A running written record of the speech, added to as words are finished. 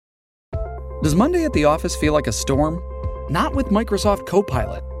Does Monday at the office feel like a storm? Not with Microsoft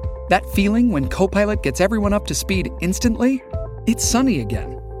Copilot. That feeling when Copilot gets everyone up to speed instantly? It's sunny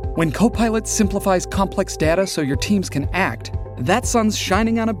again. When Copilot simplifies complex data so your teams can act, that sun's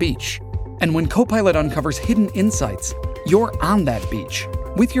shining on a beach. And when Copilot uncovers hidden insights, you're on that beach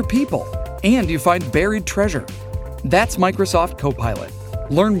with your people, and you find buried treasure. That's Microsoft Copilot.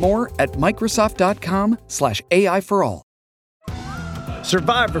 Learn more at Microsoft.com/AI for all.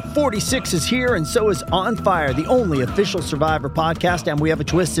 Survivor 46 is here, and so is On Fire, the only official Survivor podcast, and we have a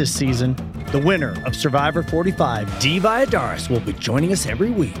twist this season. The winner of Survivor 45, Dee Valladares, will be joining us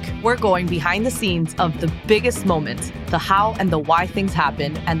every week. We're going behind the scenes of the biggest moments, the how and the why things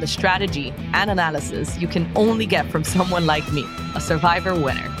happen, and the strategy and analysis you can only get from someone like me, a Survivor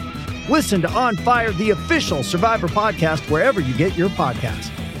winner. Listen to On Fire, the official Survivor podcast, wherever you get your podcasts.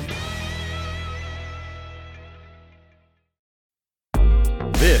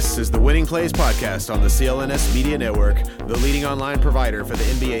 This is the Winning Plays Podcast on the CLNS Media Network, the leading online provider for the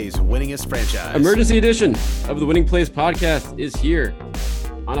NBA's winningest franchise. Emergency edition of the Winning Plays Podcast is here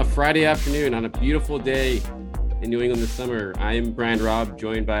on a Friday afternoon on a beautiful day in New England this summer. I am Brian Robb,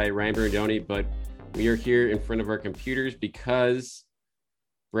 joined by Ryan Berendoni, but we are here in front of our computers because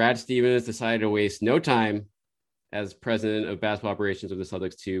Brad Stevens decided to waste no time as president of basketball operations of the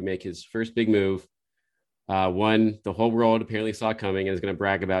Celtics to make his first big move. One the whole world apparently saw coming and is going to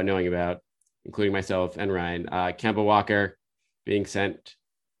brag about knowing about, including myself and Ryan. Kemba Walker being sent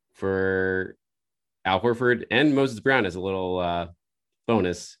for Al Horford and Moses Brown as a little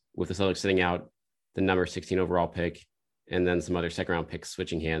bonus, with the Celtics sitting out the number 16 overall pick and then some other second round picks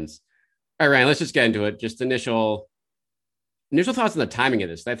switching hands. All right, Ryan, let's just get into it. Just initial thoughts on the timing of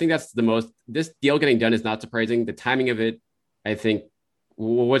this. I think that's this deal getting done is not surprising. The timing of it, I think,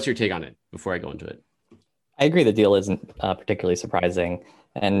 what's your take on it before I go into it? I agree the deal isn't particularly surprising.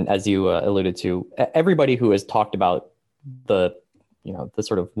 And as you alluded to, everybody who has talked about the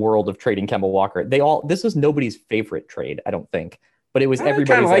sort of world of trading Kemba Walker, this was nobody's favorite trade, I don't think, but it was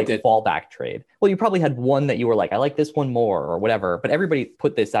everybody's fallback trade. Well, you probably had one that you were like, I like this one more or whatever, but everybody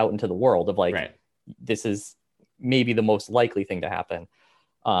put this out into the world of like, right, this is maybe the most likely thing to happen.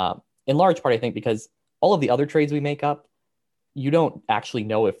 In large part, I think, because all of the other trades we make up, you don't actually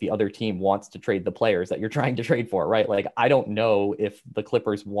know if the other team wants to trade the players that you're trying to trade for, right? Like, I don't know if the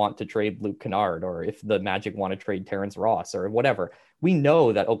Clippers want to trade Luke Kennard or if the Magic want to trade Terrence Ross or whatever. We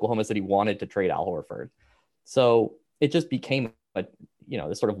know that Oklahoma City wanted to trade Al Horford. So it just became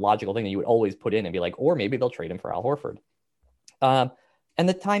this sort of logical thing that you would always put in and be like, or maybe they'll trade him for Al Horford. And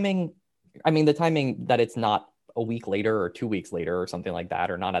the timing that it's not a week later or 2 weeks later or something like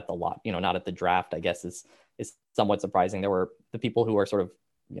that, or not at not at the draft, I guess is somewhat surprising. There were the people who are sort of,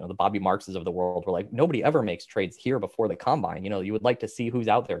 the Bobby Markses of the world were like, nobody ever makes trades here before the combine. You would like to see who's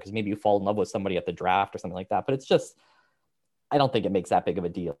out there because maybe you fall in love with somebody at the draft or something like that. But it's just, I don't think it makes that big of a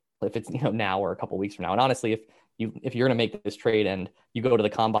deal if it's, now or a couple of weeks from now. And honestly, if you're going to make this trade and you go to the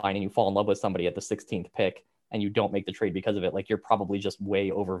combine and you fall in love with somebody at the 16th pick and you don't make the trade because of it, like, you're probably just way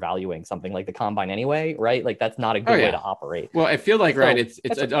overvaluing something like the combine anyway, right? Like, that's not a good way to operate. Well, I feel like, Ryan,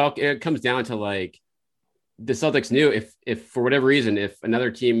 it comes down to like, the Celtics knew if for whatever reason, if another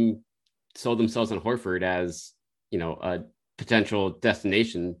team sold themselves on Horford as, a potential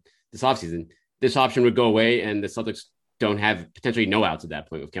destination this offseason, this option would go away and the Celtics don't have potentially no outs at that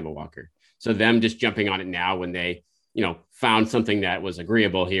point with Kemba Walker. So them just jumping on it now when they, found something that was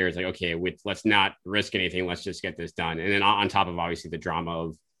agreeable here is like, okay, let's not risk anything. Let's just get this done. And then on top of obviously the drama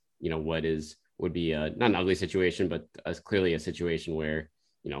of, would be not an ugly situation, but clearly a situation where,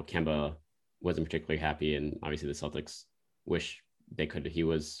 Kemba wasn't particularly happy. And obviously the Celtics wish he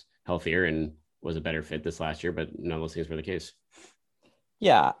was healthier and was a better fit this last year, but none of those things were the case.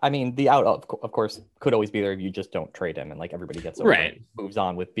 Yeah. I mean, the out of course could always be there if you just don't trade him and like everybody gets over right. And moves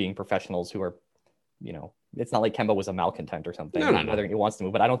on with being professionals who are, it's not like Kemba was a malcontent or something. No. Whether he wants to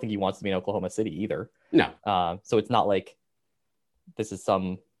move, but I don't think he wants to be in Oklahoma City either. No. So it's not like this is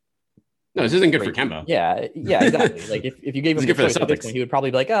some. No, this isn't good for Kemba. Yeah, exactly. Like if you gave him the choice at this point, he would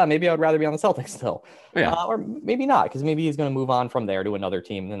probably be like, maybe I would rather be on the Celtics still. Yeah. Or maybe not, because maybe he's going to move on from there to another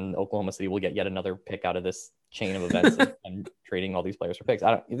team, and Oklahoma City will get yet another pick out of this chain of events and trading all these players for picks.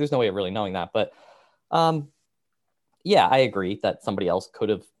 There's no way of really knowing that, but yeah, I agree that somebody else could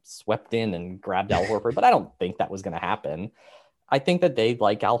have swept in and grabbed Al Horford, but I don't think that was going to happen. I think that they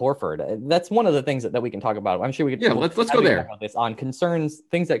like Al Horford. That's one of the things that we can talk about. I'm sure we could. Yeah, let's go there. About this on concerns,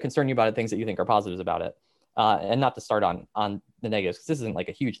 things that concern you about it, things that you think are positives about it, and not to start on the negatives, because this isn't like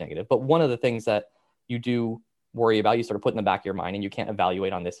a huge negative. But one of the things that you do worry about, you sort of put in the back of your mind, and you can't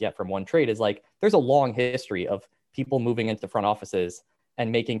evaluate on this yet from one trade, is like there's a long history of people moving into front offices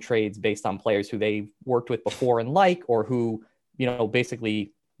and making trades based on players who they worked with before and or who,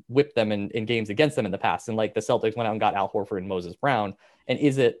 basically whipped them in games against them in the past. And like the Celtics went out and got Al Horford and Moses Brown. And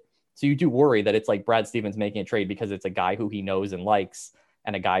so you do worry that it's like Brad Stevens making a trade because it's a guy who he knows and likes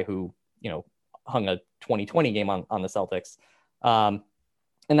and a guy who, hung a 2020 game on the Celtics.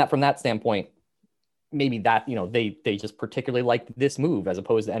 And that from that standpoint, maybe that, they just particularly liked this move as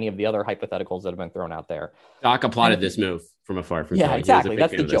opposed to any of the other hypotheticals that have been thrown out there. Doc applauded this move from afar. Yeah, exactly.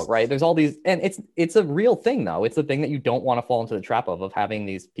 That's the joke, right? There's all these, and it's a real thing though. It's the thing that you don't want to fall into the trap of having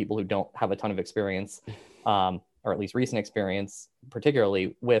these people who don't have a ton of experience, or at least recent experience,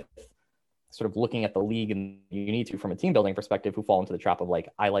 particularly with sort of looking at the league and you need to from a team building perspective, who fall into the trap of like,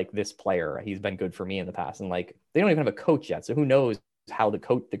 I like this player. He's been good for me in the past. And like, they don't even have a coach yet. So who knows how the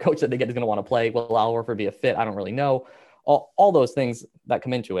coach that they get is going to want to play. Will Al Horford be a fit? I don't really know. All those things that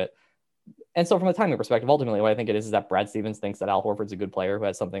come into it. And so from a timing perspective, ultimately what I think it is that Brad Stevens thinks that Al Horford's a good player who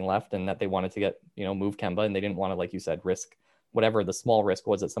has something left and that they wanted to move Kemba, and they didn't want to, like you said, risk whatever the small risk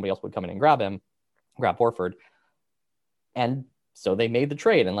was that somebody else would come in and grab Horford. And so they made the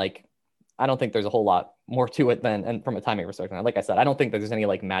trade. And like, I don't think there's a whole lot more to it than, and from a timing perspective, like I said, I don't think there's any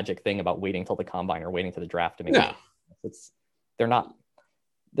like magic thing about waiting till the combine or waiting to the draft to make it.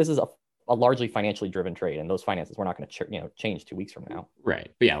 This is a largely financially driven trade, and those finances we're not going to change 2 weeks from now.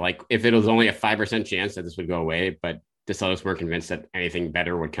 Right. But yeah, like if it was only a 5% chance that this would go away, but the Celtics weren't convinced that anything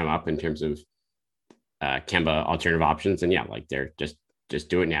better would come up in terms of Kemba alternative options, and yeah, like they're just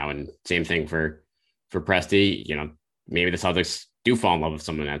do it now. And same thing for Presti. Maybe the Celtics do fall in love with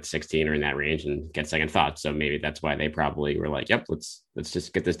someone at 16 or in that range and get second thoughts. So maybe that's why they probably were like, yep, let's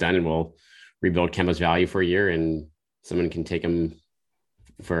just get this done and we'll rebuild Kemba's value for a year and someone can take him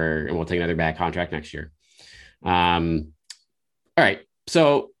and we'll take another bad contract next year. All right.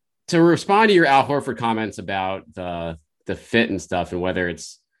 So to respond to your Al Horford comments about the fit and stuff and whether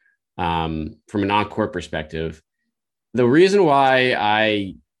it's from a non-court perspective, the reason why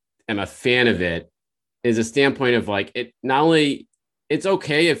I am a fan of it is a standpoint of like, it not only it's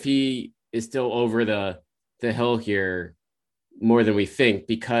okay if he is still over the hill here more than we think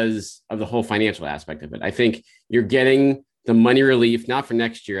because of the whole financial aspect of it. I think you're getting the money relief, not for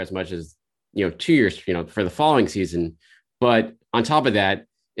next year as much as, 2 years, for the following season. But on top of that,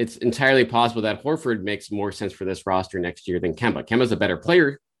 it's entirely possible that Horford makes more sense for this roster next year than Kemba. Kemba's a better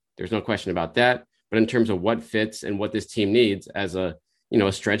player. There's no question about that. But in terms of what fits and what this team needs as a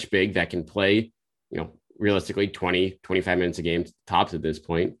stretch big that can play, realistically 20, 25 minutes a game tops at this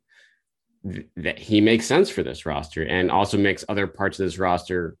point, that he makes sense for this roster and also makes other parts of this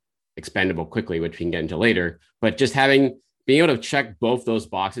roster expendable quickly, which we can get into later. But just being able to check both those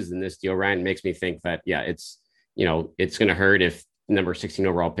boxes in this deal, Ryan, makes me think that, yeah, it's going to hurt if number 16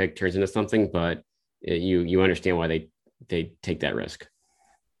 overall pick turns into something, but you understand why they take that risk.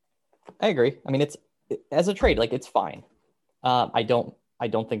 I agree. I mean, it's as a trade, like it's fine. I don't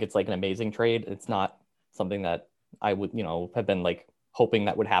think it's like an amazing trade. It's not something that I would, have been like hoping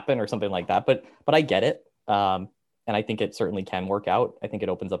that would happen or something like that, but I get it. And I think it certainly can work out. I think it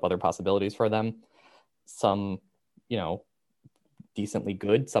opens up other possibilities for them. Some, decently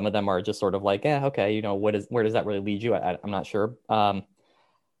good. Some of them are just sort of like, okay, where does that really lead you? I'm not sure.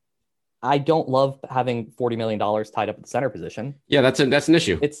 I don't love having $40 million tied up at the center position. Yeah, that's an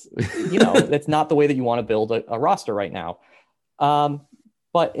issue. It's, it's not the way that you want to build a roster right now.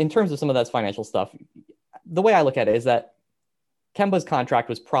 But in terms of some of that financial stuff, the way I look at it is that Kemba's contract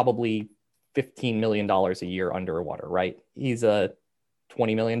was probably $15 million a year underwater, right? He's a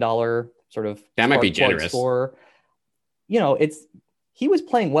 $20 million sort of that might be generous scorer. He was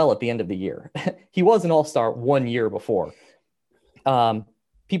playing well at the end of the year. He was an all-star 1 year before.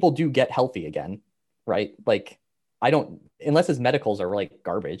 People do get healthy again, right? Like unless his medicals are like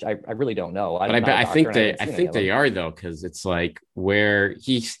garbage. I really don't know. I think they are though, because it's like where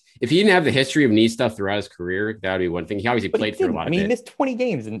if he didn't have the history of knee stuff throughout his career, that would be one thing. He obviously played through a lot of it. He missed 20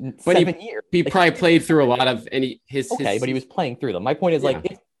 games in 7 years. He probably played through a lot of but he was playing through them. My point is like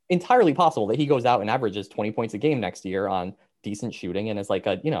it's entirely possible that he goes out and averages 20 points a game next year on decent shooting and is like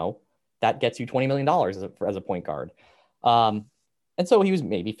that gets you $20 million as a point guard. And so he was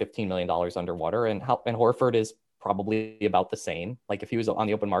maybe $15 million underwater, and Horford is probably about the same. Like if he was on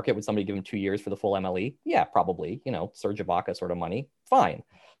the open market, would somebody give him 2 years for the full MLE? Yeah, probably, Serge Ibaka sort of money. Fine.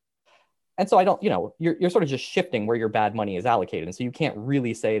 And so I don't, you're sort of just shifting where your bad money is allocated. And so you can't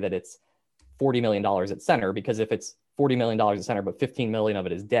really say that it's $40 million at center, because if it's $40 million at center, but 15 million of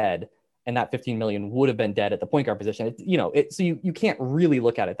it is dead, and that 15 million would have been dead at the point guard position, so you can't really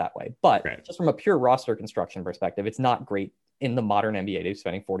look at it that way. But just from a pure roster construction perspective, it's not great in the modern NBA to be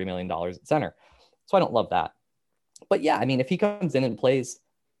spending $40 million at center. So I don't love that. But yeah, I mean, if he comes in and plays,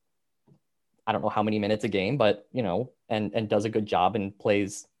 I don't know how many minutes a game, but and does a good job and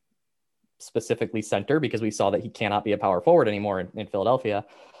plays specifically center, because we saw that he cannot be a power forward anymore in Philadelphia,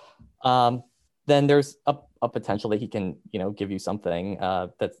 then there's a potential that he can, give you something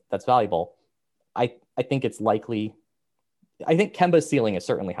that's valuable. I think it's likely. I think Kemba's ceiling is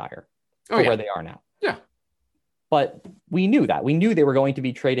certainly higher where they are now. Yeah. But we knew that. We knew they were going to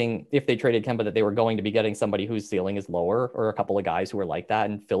be trading, if they traded Kemba, that they were going to be getting somebody whose ceiling is lower, or a couple of guys who are like that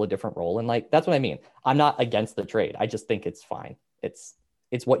and fill a different role. And that's what I mean. I'm not against the trade. I just think it's fine. It's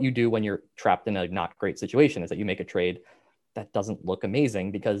what you do when you're trapped in a not great situation, is that you make a trade that doesn't look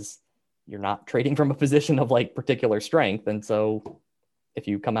amazing because you're not trading from a position of particular strength. And so if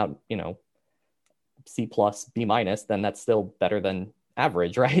you come out, C+, B-, then that's still better than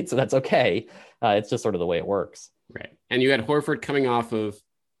average, right? So that's okay. It's just sort of the way it works. Right. And you had Horford coming off of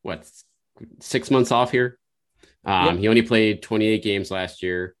 6 months off here. Yep. He only played 28 games last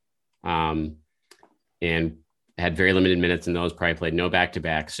year, and had very limited minutes in those, probably played no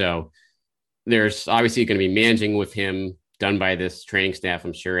back-to-back. So there's obviously going to be managing with him done by this training staff,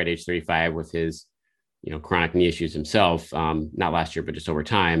 I'm sure, at age 35 with his, chronic knee issues himself, not last year, but just over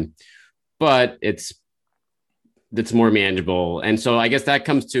time. But it's more manageable. And so I guess that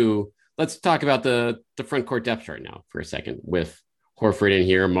comes to, let's talk about the front court depth chart now for a second, with Horford in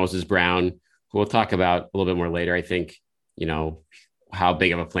here, Moses Brown, who we'll talk about a little bit more later. I think, how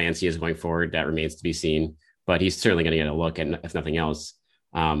big of a plans he is going forward, that remains to be seen, but he's certainly going to get a look, and if nothing else,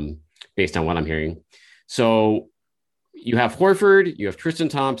 based on what I'm hearing. So you have Horford, you have Tristan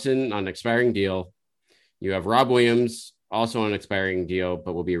Thompson on an expiring deal. You have Rob Williams, also on an expiring deal,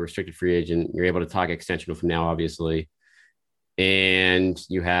 but will be a restricted free agent. You're able to talk extension with him now, obviously. And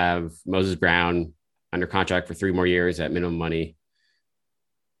you have Moses Brown under contract for 3 more years at minimum money.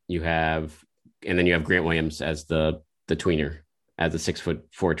 And then you have Grant Williams as the tweener, as the 6'4"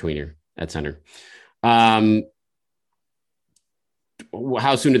 tweener at center. How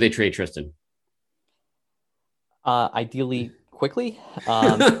soon do they trade Tristan? Ideally quickly.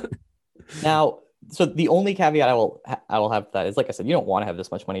 Now, so the only caveat I will have to that is, like I said, you don't want to have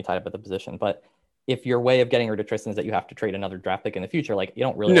this much money tied up at the position, but if your way of getting rid of Tristan is that you have to trade another draft pick in the future, you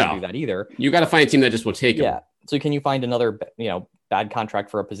don't really want to do that either. You got to find a team that just will take him. Yeah. So can you find another, bad contract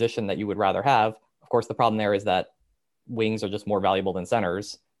for a position that you would rather have? Of course, the problem there is that wings are just more valuable than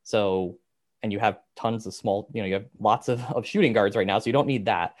centers. So, and you have tons of small, you have lots of shooting guards right now. So you don't need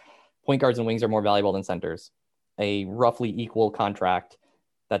that. Point guards and wings are more valuable than centers. A roughly equal contract,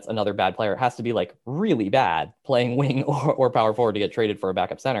 that's another bad player. It has to be really bad playing wing or power forward to get traded for a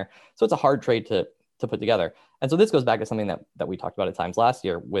backup center. So it's a hard trade to put together. And so this goes back to something that we talked about at times last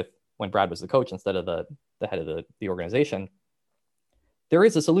year with when Brad was the coach instead of the head of the organization. There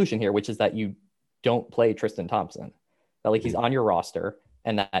is a solution here, which is that you don't play Tristan Thompson, that he's on your roster,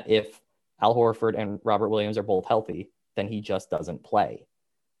 and that if Al Horford and Robert Williams are both healthy, then he just doesn't play.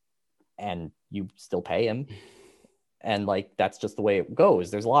 And you still pay him. And that's just the way it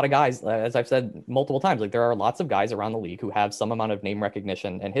goes. There's a lot of guys, as I've said multiple times, there are lots of guys around the league who have some amount of name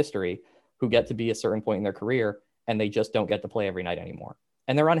recognition and history who get to be a certain point in their career, and they just don't get to play every night anymore.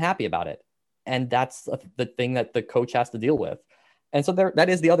 And they're unhappy about it. And that's the thing that the coach has to deal with. And so that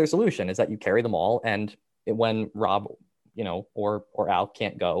is the other solution, is that you carry them all. And when Rob, or Al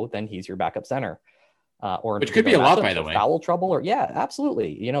can't go, then he's your backup center. Which could be a lot, by the way. Foul trouble,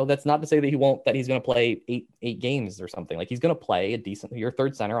 absolutely. That's not to say that he's going to play eight games or something. He's going to play a decent. Your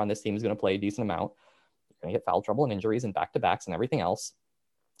third center on this team is going to play a decent amount. You're going to get foul trouble and injuries and back-to-backs and everything else.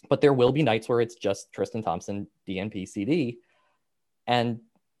 But there will be nights where it's just Tristan Thompson, DNP, CD, and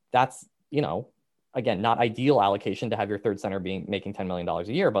that's again, not ideal allocation to have your third center making $10 million a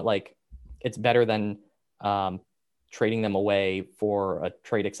year, but it's better than trading them away for a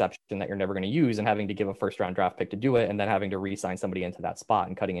trade exception that you're never going to use and having to give a first round draft pick to do it, and then having to re-sign somebody into that spot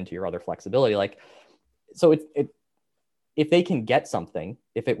and cutting into your other flexibility. So if they can get something,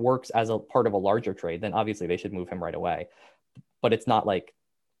 if it works as a part of a larger trade, then obviously they should move him right away. But it's not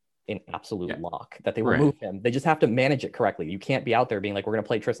an absolute lock that they will move him. They just have to manage it correctly. You can't be out there being we're going to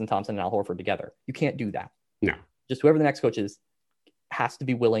play Tristan Thompson and Al Horford together. You can't do that. No. Just whoever the next coach is has to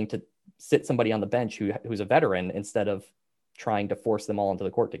be willing to sit somebody on the bench who's a veteran instead of trying to force them all into the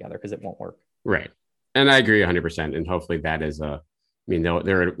court together, because it won't work. Right. And I agree 100%. And hopefully that is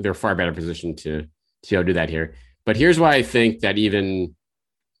they're far better positioned to do that here. But here's why I think that you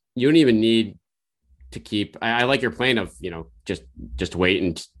don't even need to keep, I like your plan of, just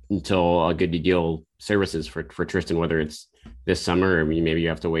wait until a good deal surfaces for Tristan, whether it's this summer, or maybe you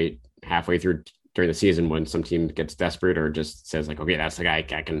have to wait halfway through during the season when some team gets desperate or just says okay, that's the guy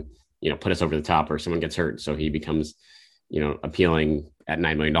I can put us over the top or someone gets hurt. So he becomes, appealing at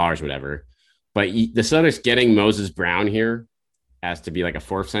 $9 million or whatever. But the Celtics getting Moses Brown here as to be like a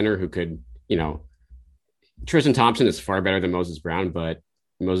fourth center who could, Tristan Thompson is far better than Moses Brown, but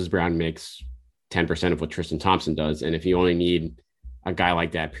Moses Brown makes 10% of what Tristan Thompson does. And if you only need a guy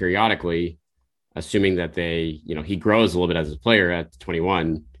like that periodically, assuming that he grows a little bit as a player at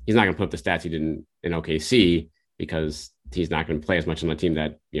 21, he's not going to put up the stats he did in OKC because he's not going to play as much on the team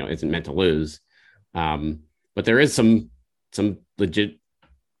that, isn't meant to lose. But there is some legit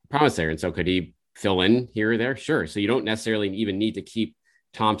promise there. And so could he fill in here or there? Sure. So you don't necessarily even need to keep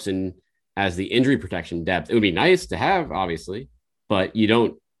Thompson as the injury protection depth. It would be nice to have, obviously, but you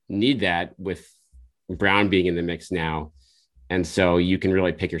don't need that with Brown being in the mix now. And so you can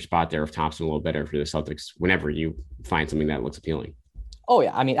really pick your spot there with Thompson a little better for the Celtics whenever you find something that looks appealing. Oh,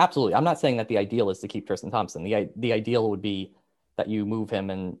 yeah. I mean, absolutely. I'm not saying that the ideal is to keep Tristan Thompson. The ideal would be that you move him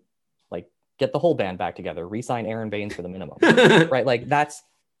and get the whole band back together, re-sign Aaron Baines for the minimum, right? Like that's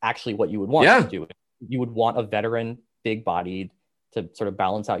actually what you would want to do. You would want a veteran, big-bodied to sort of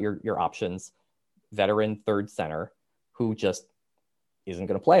balance out your options, veteran third center who just isn't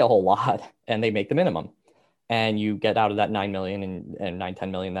going to play a whole lot, and they make the minimum. And you get out of that $9 million and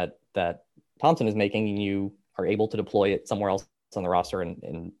 $10 million that Thompson is making, and you are able to deploy it somewhere else on the roster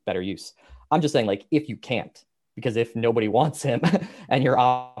in better use. I'm just saying, if you can't, because if nobody wants him and your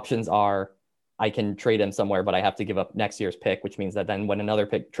options are, I can trade him somewhere, but I have to give up next year's pick, which means that then when another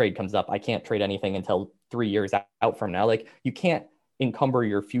trade comes up, I can't trade anything until 3 years out from now. You can't encumber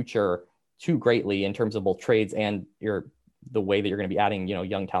your future too greatly in terms of both trades and the way that you're going to be adding,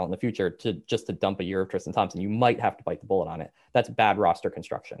 young talent in the future to dump a year of Tristan Thompson. You might have to bite the bullet on it. That's bad roster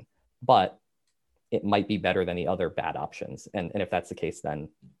construction, but it might be better than the other bad options. And if that's the case, then,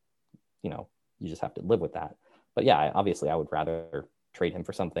 you just have to live with that. But yeah, obviously I would rather trade him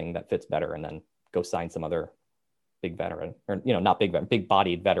for something that fits better and then go sign some other big veteran or, not big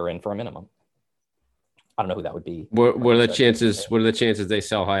bodied veteran for a minimum. I don't know who that would be. What are the chances? What are the chances they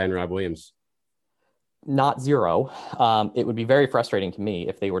sell high on Rob Williams? Not zero. It would be very frustrating to me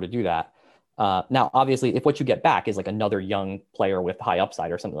if they were to do that. Now, obviously, if what you get back is another young player with high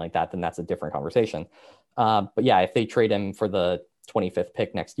upside or something like that, then that's a different conversation. But yeah, if they trade him for the 25th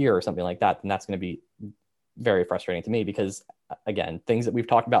pick next year or something like that, then that's going to be very frustrating to me because, again, things that we've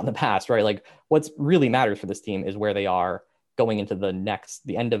talked about in the past, right? What's really matters for this team is where they are going into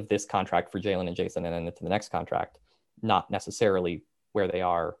the end of this contract for Jalen and Jason and then into the next contract, not necessarily where they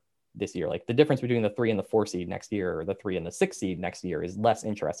are this year. The difference between the 3 and the 4 seed next year or the 3 and the 6 seed next year is less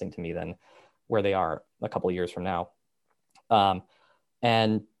interesting to me than where they are a couple of years from now.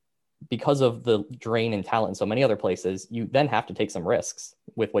 And because of the drain in talent in so many other places, you then have to take some risks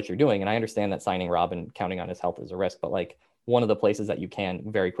with what you're doing. And I understand that signing Rob and counting on his health is a risk, but one of the places that you can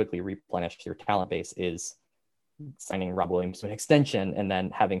very quickly replenish your talent base is signing Rob Williams to an extension and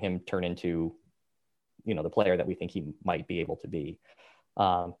then having him turn into, the player that we think he might be able to be.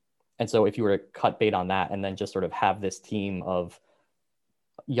 And so if you were to cut bait on that and then just sort of have this team of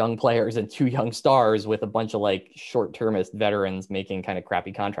young players and 2 young stars with a bunch of short-termist veterans making kind of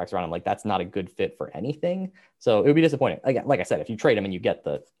crappy contracts around them, that's not a good fit for anything. So it would be disappointing. Again, like I said, if you trade him and you get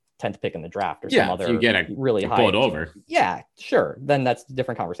the 10th pick in the draft or some other you get a really high, pull it over. Yeah, sure. Then that's a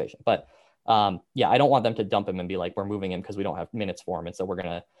different conversation. But yeah, I don't want them to dump him and be we're moving him because we don't have minutes for him. And so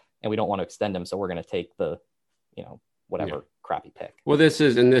we don't want to extend him. So we're going to take the, whatever crappy pick. Well, this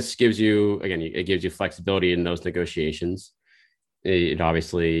gives you, again, it gives you flexibility in those negotiations. It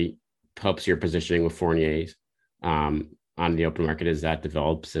obviously helps your positioning with Fournier on the open market as that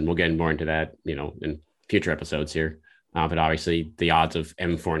develops. And we'll get more into that, in future episodes here. But obviously the odds of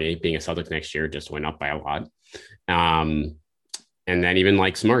M Fournier being a Celtics next year just went up by a lot. And then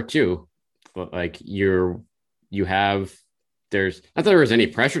even Smart too, but there's not that there was any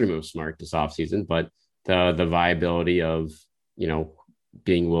pressure to move Smart this offseason, but the viability of,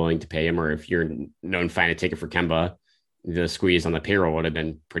 being willing to pay him, or if you're known find a ticket for Kemba, the squeeze on the payroll would have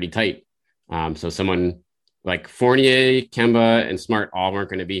been pretty tight. So someone like Fournier, Kemba, and Smart all weren't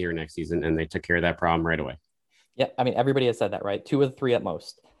going to be here next season, and they took care of that problem right away. Yeah, I mean, everybody has said that, right? 2 of the 3 at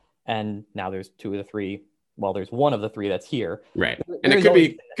most. And now there's 2 of the 3. Well, there's 1 of the 3 that's here. Right. And it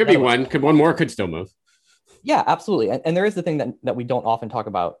could be one. Could one more could still move. Yeah, absolutely. And there is the thing that we don't often talk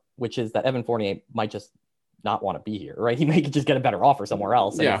about, which is that Evan Fournier might just not want to be here, right? He may just get a better offer somewhere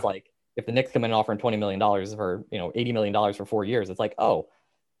else. And it's if the Knicks come in and offer him $20 million for, $80 million for 4 years, it's oh,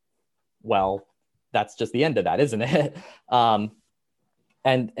 well, that's just the end of that, isn't it?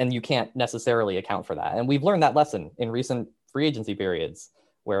 And you can't necessarily account for that. And we've learned that lesson in recent free agency periods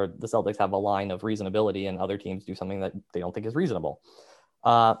where the Celtics have a line of reasonability and other teams do something that they don't think is reasonable.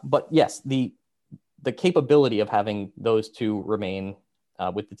 But yes, the capability of having those two remain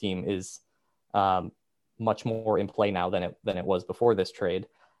with the team is much more in play now than it was before this trade.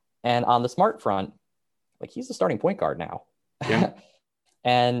 And on the Smart front, like, he's the starting point guard now. Yeah.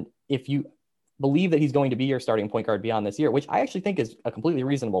 And if you believe that he's going to be your starting point guard beyond this year, which I actually think is a completely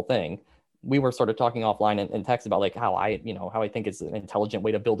reasonable thing. We were sort of talking offline in text about like how I think it's an intelligent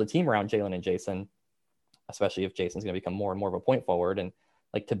way to build a team around Jalen and Jason, especially if Jason's going to become more and more of a point forward, and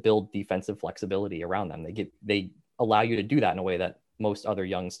like to build defensive flexibility around them. They allow you to do that in a way that most other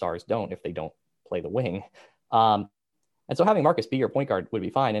young stars don't if they don't play the wing. And so having Marcus be your point guard would be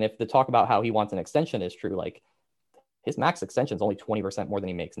fine. And if the talk about how he wants an extension is true, like, his max extension is only 20% more than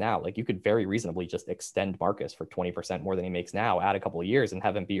he makes now. Like, you could very reasonably just extend Marcus for 20% more than he makes now, add a couple of years, and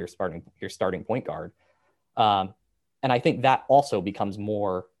have him be your starting point guard. And I think that also becomes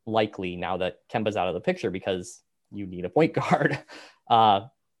more likely now that Kemba's out of the picture, because you need a point guard.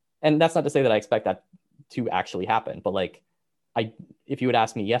 And that's not to say that I expect that to actually happen, but like, if you had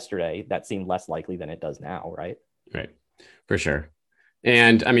asked me yesterday, that seemed less likely than it does now, right? Right, for sure.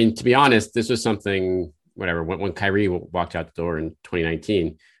 And I mean, to be honest, this was something. Whatever, when Kyrie walked out the door in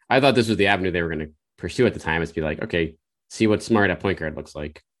 2019, I thought this was the avenue they were going to pursue at the time, is to be like, okay, see what Smart at point guard looks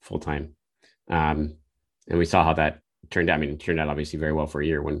like full time. And we saw how that turned out. I mean, it turned out obviously very well for a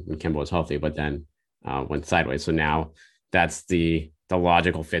year when Kemba was healthy, but then went sideways. So now that's the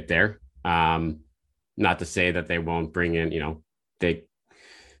logical fit there. Not to say that they won't bring in,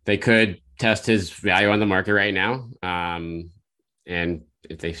 they could test his value on the market right now. And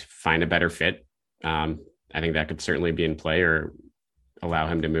if they find a better fit, I think that could certainly be in play, or allow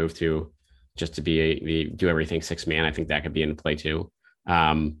him to move to just to be the do everything six man. I think that could be in play too.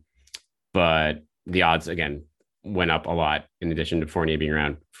 But the odds again went up a lot in addition to Fournier being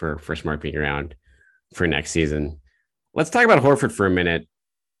around for Smart being around for next season. Let's talk about Horford for a minute.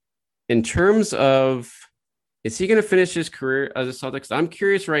 In terms of, is he going to finish his career as a Celtics? I'm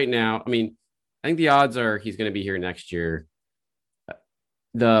curious right now. I mean, I think the odds are he's going to be here next year.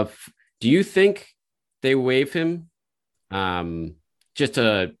 Do you think they waive him just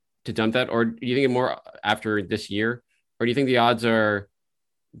to dump that? Or do you think more after this year? Or do you think the odds are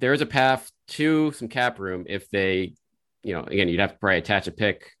there's a path to some cap room if they, again, you'd have to probably attach a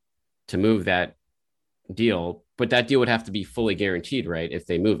pick to move that deal, but that deal would have to be fully guaranteed, right? If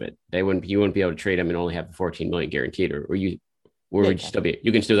they move it, you wouldn't be able to trade him and only have the 14 million guaranteed, or would you still be,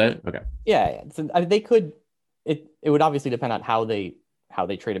 you can still do that? Okay. Yeah. So, I mean, they could, it would obviously depend on how they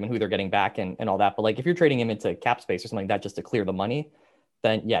trade him and who they're getting back and all that. But like, if you're trading him into cap space or something like that just to clear the money,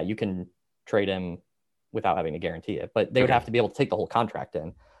 then yeah, you can trade him without having to guarantee it. But they would have to be able to take the whole contract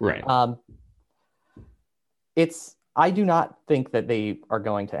in. Right. I do not think that they are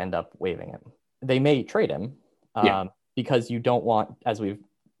going to end up waiving him. They may trade him because you don't want, as we've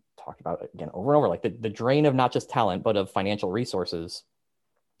talked about again over and over, like the drain of not just talent, but of financial resources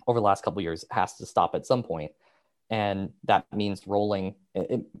over the last couple of years has to stop at some point. And that means rolling,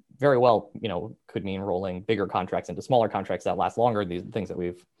 it very well, could mean rolling bigger contracts into smaller contracts that last longer, these things that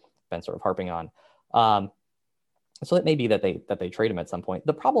we've been sort of harping on. So it may be that they trade him at some point.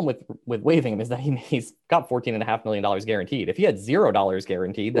 The problem with waiving him is that he's got $14.5 million guaranteed. If he had $0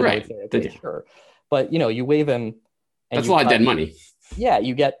 guaranteed, then I would say, okay, sure. But, you waive him. And that's a lot of dead money. Yeah,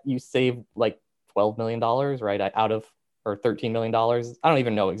 you save like $12 million, right, out of, or $13 million. I don't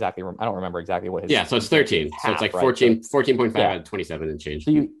even know exactly. I don't remember exactly what his. Yeah, so it's 13. So it's like 14.5 out of 27 and change.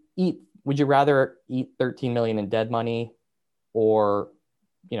 So would you rather eat 13 million in dead money, or,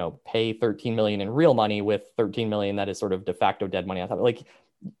 pay 13 million in real money with 13 million that is sort of de facto dead money on top? Like,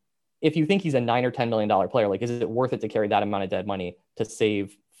 if you think he's a $9 or $10 million player, like, is it worth it to carry that amount of dead money to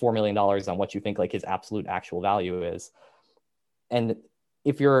save $4 million on what you think like his absolute actual value is? And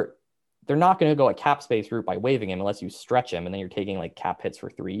if they're not going to go a cap space route by waiving him unless you stretch him, and then you're taking like cap hits for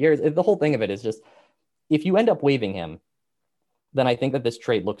 3 years. The whole thing of it is just, if you end up waiving him, then I think that this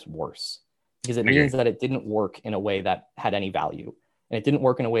trade looks worse, because it means that it didn't work in a way that had any value. And it didn't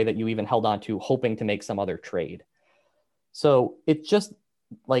work in a way that you even held on to hoping to make some other trade. So it just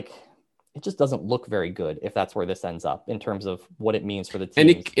doesn't look very good if that's where this ends up in terms of what it means for the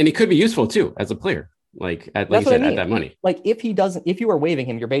team. And it could be useful too as a player. Like you said, at that money. Like, if you are waiving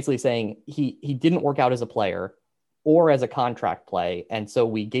him, you're basically saying he didn't work out as a player or as a contract play. And so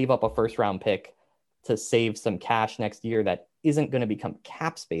we gave up a first round pick to save some cash next year that isn't going to become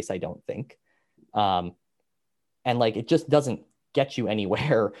cap space, I don't think. And like, it just doesn't get you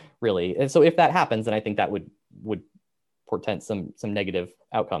anywhere really. And so if that happens, then I think that would portend some negative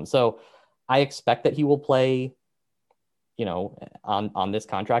outcomes. So I expect that he will play, on this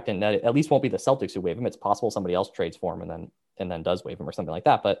contract, and that it at least won't be the Celtics who waive him. It's possible somebody else trades for him, and then then does waive him or something like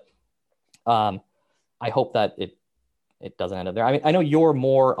that. But I hope that it doesn't end up there. I mean, I know you're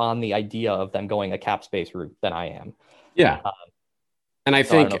more on the idea of them going a cap space route than I am. Yeah. And I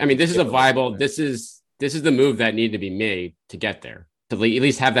think, I mean, this is a viable, there. this is the move that needed to be made to get there, to at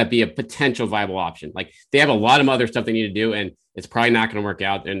least have that be a potential viable option. Like, they have a lot of other stuff they need to do, and it's probably not going to work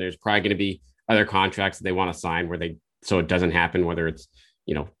out. And there's probably going to be other contracts that they want to sign so it doesn't happen, whether it's,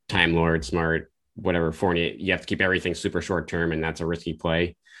 Time Lord, Smart, whatever, Fournier. You have to keep everything super short term, and that's a risky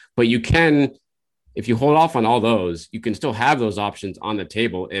play. But you can, if you hold off on all those, you can still have those options on the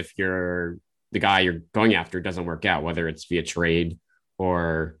table if the guy you're going after doesn't work out, whether it's via trade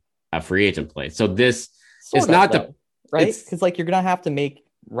or a free agent play. So this is not right? Because like, you're going to have to make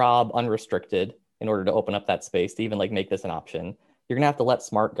Rob unrestricted in order to open up that space to even like make this an option. You're going to have to let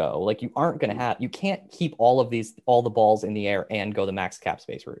Smart go. Like, you can't keep all the balls in the air and go the max cap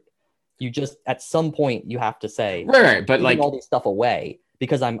space route. You just, at some point you have to say, right. But like, all this stuff away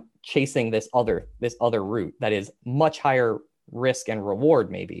because I'm chasing this other route that is much higher risk and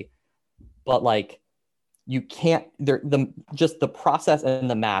reward maybe. But like, you can't, just the process and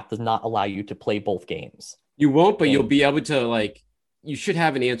the math does not allow you to play both games. You won't, but you'll be able to, like, you should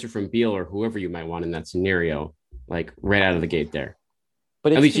have an answer from Beal or whoever you might want in that scenario, like right out of the gate there.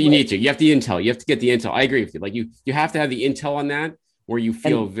 But at least you need to. You have the intel. You have to get the intel. I agree with you. Like, you have to have the intel on that where you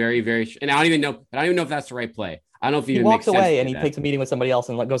feel very, very. And I don't even know if that's the right play. I don't know if he walks away and he takes a meeting with somebody else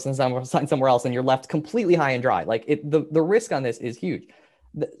and goes to sign somewhere else, and you're left completely high and dry. Like, the risk on this is huge.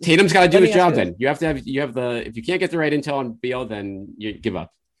 Tatum's got to do his job. Then you have if you can't get the right intel on Beal, then you give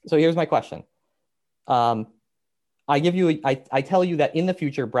up. So here's my question. I tell you that in the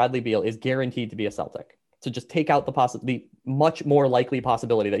future, Bradley Beal is guaranteed to be a Celtic. So just take out the much more likely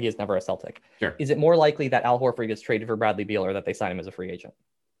possibility that he is never a Celtic. Sure. Is it more likely that Al Horford gets traded for Bradley Beal or that they sign him as a free agent?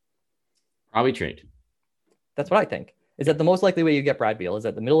 Probably trade. That's what I think. Is that the most likely way you get Brad Beal is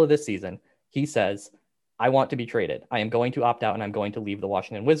at the middle of this season, he says, I want to be traded. I am going to opt out and I'm going to leave the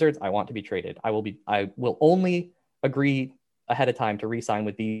Washington Wizards. I want to be traded. I will only agree ahead of time to re-sign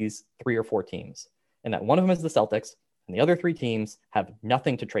with these 3 or 4 teams. And that one of them is the Celtics and the other 3 teams have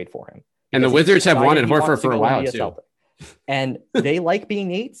nothing to trade for him. And the Wizards have wanted Horford for a while too. And they like being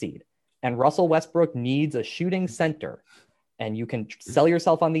the 8 seed. And Russell Westbrook needs a shooting center. And you can sell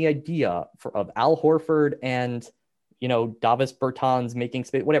yourself on the idea of Al Horford and, Davis Bertans making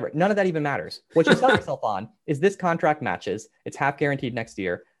space, whatever. None of that even matters. What you sell yourself on is this contract matches. It's half guaranteed next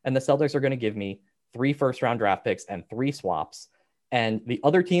year. And the Celtics are going to give me 3 first-round draft picks and 3 swaps. And the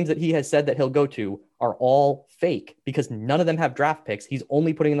other teams that he has said that he'll go to are all fake because none of them have draft picks. He's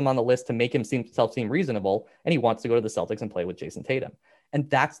only putting them on the list to make himself seem reasonable. And he wants to go to the Celtics and play with Jason Tatum. And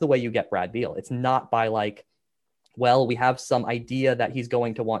that's the way you get Brad Beal. It's not by like, well, we have some idea that he's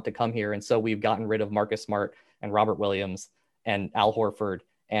going to want to come here. And so we've gotten rid of Marcus Smart and Robert Williams and Al Horford.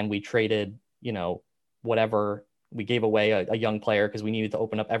 And we traded, whatever. We gave away a young player because we needed to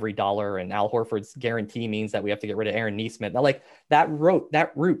open up every dollar. And Al Horford's guarantee means that we have to get rid of Aaron Nesmith. Now, like that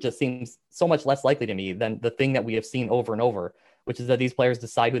route just seems so much less likely to me than the thing that we have seen over and over, which is that these players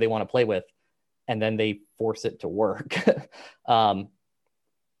decide who they want to play with and then they force it to work. And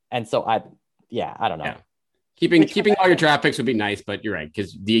so I don't know. Yeah. Keeping all your draft picks would be nice, but you're right,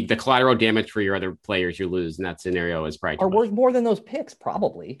 because the collateral damage for your other players you lose in that scenario is probably worth more than those picks,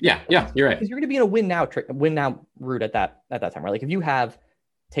 probably. Yeah, you're right. Because you're going to be in a win now route at that time, right? Like if you have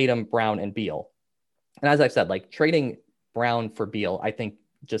Tatum, Brown, and Beal, and as I've said, like trading Brown for Beal, I think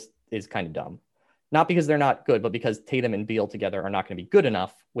just is kind of dumb. Not because they're not good, but because Tatum and Beal together are not going to be good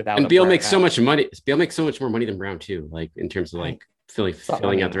enough without. And Beal makes so much money. Beal makes so much more money than Brown too, like in terms of like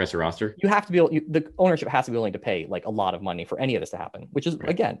filling out the rest of the roster. You have to be the ownership has to be willing to pay like a lot of money for any of this to happen, which is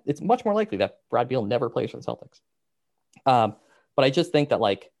again, it's much more likely that Brad Beal never plays for the Celtics. But I just think that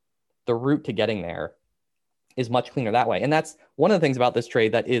like the route to getting there is much cleaner that way. And that's one of the things about this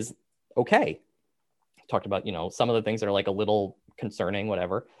trade that is okay. Talked about, some of the things that are like a little concerning,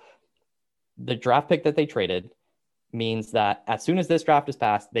 whatever. The draft pick that they traded means that as soon as this draft is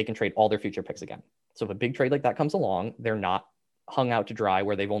passed, they can trade all their future picks again. So if a big trade like that comes along, they're not hung out to dry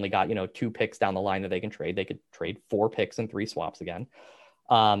where they've only got, 2 picks down the line that they can trade. They could trade 4 picks and 3 swaps again.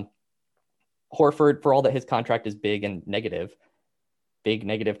 Horford, for all that his contract is big and negative, big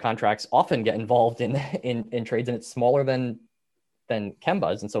negative contracts often get involved in trades, and it's smaller than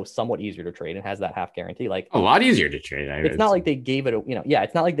Kemba's, and so somewhat easier to trade and has that half guarantee. Like a lot easier to trade. It's not like they gave it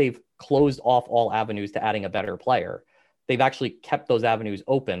it's not like they've closed off all avenues to adding a better player. They've actually kept those avenues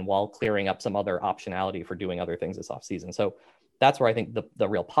open while clearing up some other optionality for doing other things this offseason. So that's where I think the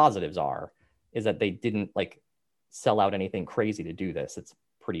real positives is that they didn't like sell out anything crazy to do this. It's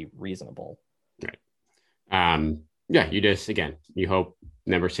pretty reasonable. Right. Yeah, you hope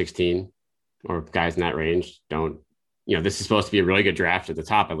number 16 or guys in that range don't, this is supposed to be a really good draft at the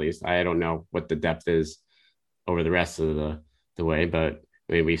top, at least. I don't know what the depth is over the rest of the way, but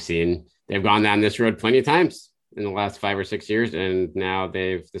I mean, we've seen they've gone down this road plenty of times in the last 5 or 6 years, and now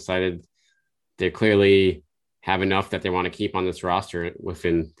they've decided they clearly have enough that they want to keep on this roster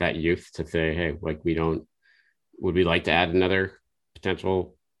within that youth to say, hey, like would we like to add another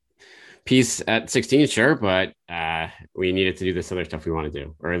potential piece at 16? Sure, but we needed to do this other stuff we want to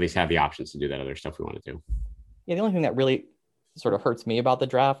do, or at least have the options to do that other stuff we want to do. Yeah, the only thing that really sort of hurts me about the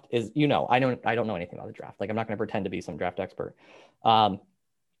draft is, I don't know anything about the draft. Like, I'm not going to pretend to be some draft expert. But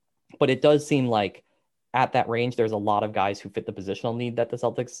it does seem like at that range, there's a lot of guys who fit the positional need that the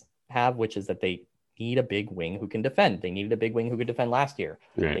Celtics have, which is that they need a big wing who can defend. They needed a big wing who could defend last year.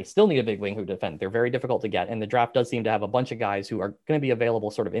 Right. They still need a big wing who defend. They're very difficult to get. And the draft does seem to have a bunch of guys who are going to be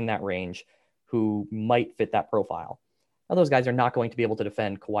available sort of in that range who might fit that profile. Now, those guys are not going to be able to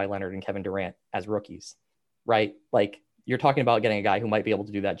defend Kawhi Leonard and Kevin Durant as rookies, right? Like, you're talking about getting a guy who might be able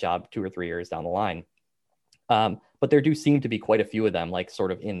to do that job 2 or 3 years down the line. But there do seem to be quite a few of them, like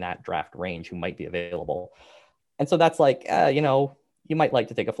sort of in that draft range, who might be available. And so that's like, you might like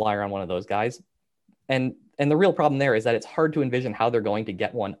to take a flyer on one of those guys. And the real problem there is that it's hard to envision how they're going to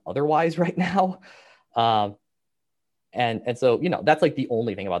get one otherwise right now. And so, that's like the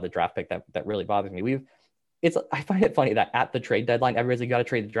only thing about the draft pick that really bothers me. I find it funny that at the trade deadline, everybody's like, you got to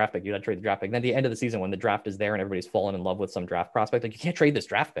trade the draft pick. You got to trade the draft pick. And then at the end of the season, when the draft is there and everybody's fallen in love with some draft prospect, like, you can't trade this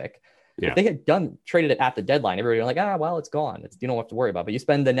draft pick. Yeah. If they had traded it at the deadline, everybody would be like, well, it's gone. You don't have to worry about it. But you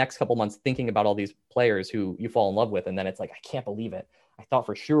spend the next couple months thinking about all these players who you fall in love with. And then it's like, I can't believe it. I thought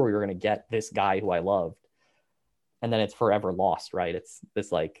for sure we were going to get this guy who I loved. And then it's forever lost, right? It's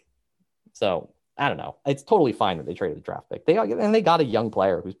this like, so I don't know. It's totally fine that they traded the draft pick. They got a young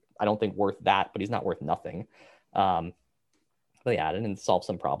player who's, I don't think, worth that, but he's not worth nothing. They added and solved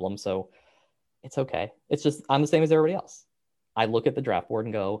some problems. So it's okay. It's just, I'm the same as everybody else. I look at the draft board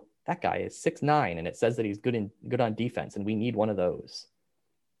and go, that guy is 6'9", and it says that he's good on defense, and we need one of those.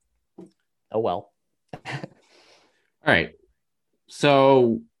 Oh, well. All right.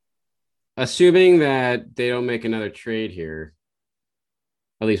 So assuming that they don't make another trade here,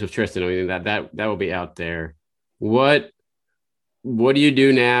 at least with Tristan, I mean, that will be out there. What do you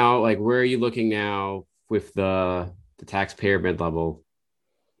do now? Like, where are you looking now with the taxpayer mid-level,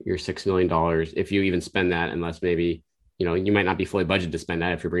 your $6 million, if you even spend that, unless maybe, you might not be fully budgeted to spend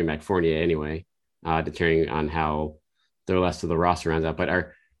that if you're bringing back Fournier anyway, depending on how the rest of the roster runs out.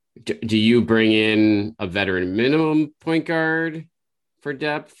 But do you bring in a veteran minimum point guard for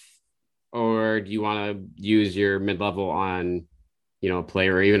depth, or do you want to use your mid-level on, a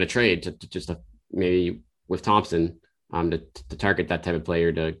player or even a trade to just maybe with Thompson to target that type of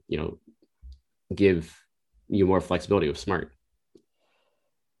player to, give you more flexibility with Smart?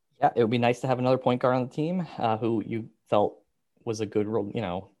 Yeah, it would be nice to have another point guard on the team who you felt was a good role.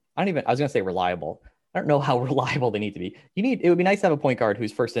 I was going to say reliable. I don't know how reliable they need to be. It would be nice to have a point guard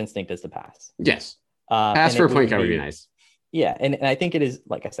whose first instinct is to pass. Yes. Pass for a point guard would be nice. Yeah. And I think it is,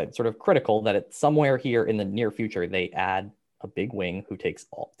 like I said, sort of critical that it's somewhere here in the near future, they add a big wing who takes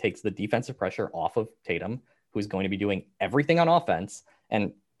the defensive pressure off of Tatum, who's going to be doing everything on offense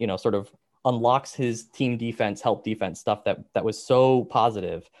and, sort of unlocks his team defense, help defense stuff that was so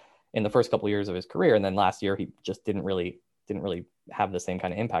positive in the first couple of years of his career. And then last year, he just didn't really have the same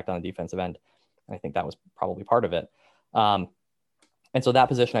kind of impact on the defensive end. And I think that was probably part of it. And so that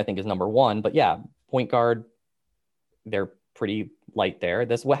position, I think, is number one. But yeah, point guard, they're pretty light there.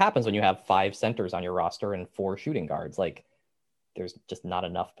 This is what happens when you have 5 centers on your roster and 4 shooting guards. Like, there's just not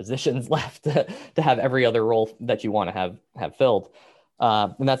enough positions left to have every other role that you want to have filled.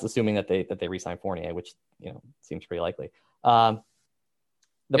 And that's assuming that they re-sign Fournier, which seems pretty likely.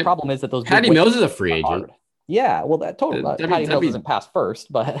 The problem is that those Patty Mills is a free agent. Hard. Yeah, well, that totally Patty Mills doesn't pass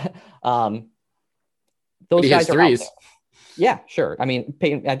first, but those guys are threes. Yeah, sure. I mean,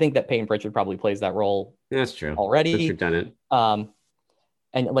 I think that Peyton Pritchard probably plays that role. That's true. Already. Pritchard done it.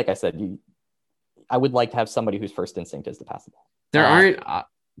 And like I said, I would like to have somebody whose first instinct is to pass the ball. There aren't.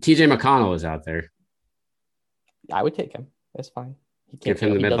 TJ McConnell is out there. I would take him. It's fine. He can't. Give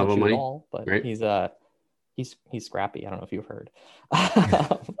him the mid-level money. All, but right? He's scrappy. I don't know if you've heard.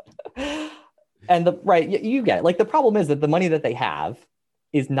 And you get it. Like, the problem is that the money that they have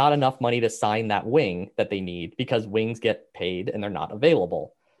is not enough money to sign that wing that they need, because wings get paid and they're not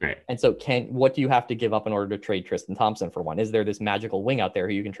available. Right. And so what do you have to give up in order to trade Tristan Thompson for one? Is there this magical wing out there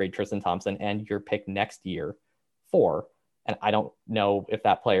who you can trade Tristan Thompson and your pick next year for? And I don't know if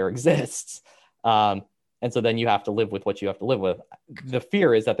that player exists. And so then you have to live with what you have to live with. The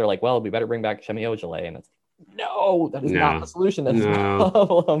fear is that they're like, well, we better bring back Shemi Ojale. And it's, no, that is not the solution. That's No. the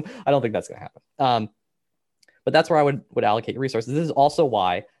problem. I don't think that's going to happen. But that's where I would allocate your resources. This is also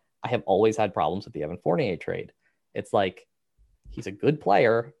why I have always had problems with the Evan Fournier trade. It's like, he's a good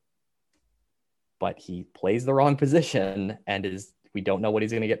player, but he plays the wrong position and we don't know what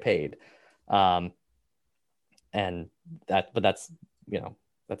he's going to get paid. But that's,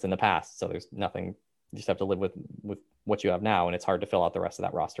 that's in the past. So there's nothing, you just have to live with what you have now. And it's hard to fill out the rest of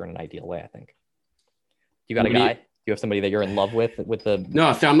that roster in an ideal way, I think. You got a guy? Do you have somebody that you're in love with the?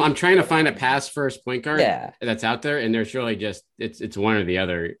 No, I'm trying to find a pass first point guard that's out there. And there's really just, it's one or the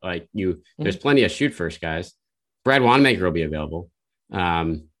other. Like there's plenty of shoot first guys. Brad Wanamaker will be available.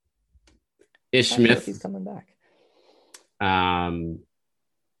 Ish Smith. If he's coming back.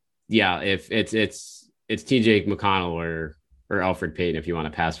 If it's TJ McConnell or Alfred Payton if you want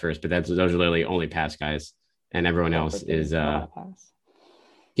to pass first, but those are literally only pass guys, and everyone else is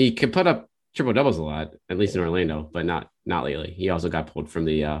he can put up triple doubles a lot, at least in Orlando, but not lately. He also got pulled from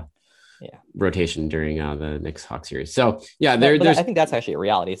the rotation during the Knicks Hawks series. So there's I think that's actually a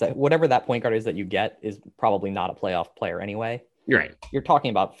reality. Is that whatever that point guard is that you get is probably not a playoff player anyway. You're right. You're talking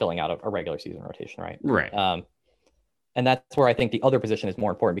about filling out a regular season rotation, right? Right. And that's where I think the other position is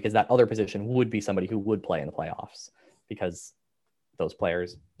more important, because that other position would be somebody who would play in the playoffs, because those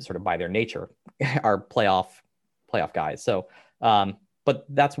players sort of by their nature are playoff guys. So, but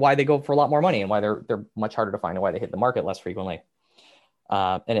that's why they go for a lot more money and why they're much harder to find and why they hit the market less frequently.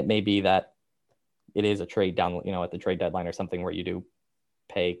 And it may be that it is a trade down, at the trade deadline or something where you do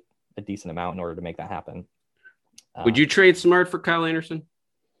pay a decent amount in order to make that happen. Would you trade Smart for Kyle Anderson?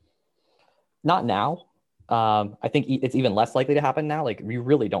 Not now. I think it's even less likely to happen now. Like, we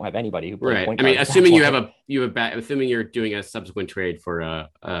really don't have anybody who plays point guard. Assuming assuming you're doing a subsequent trade for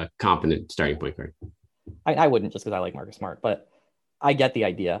a competent starting point guard. I wouldn't, just because I like Marcus Smart, but I get the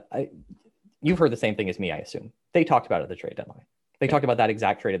idea. You've heard the same thing as me, I assume. They talked about it at the trade deadline. They talked about that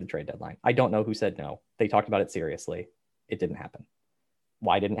exact trade at the trade deadline. I don't know who said no. They talked about it seriously. It didn't happen.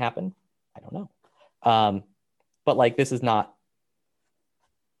 Why didn't it happen? I don't know. But like, this is not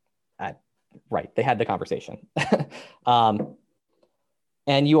right. They had the conversation. And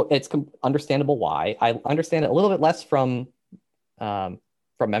it's understandable why. I understand it a little bit less from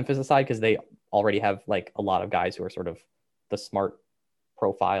Memphis' side, because they already have like a lot of guys who are sort of the Smart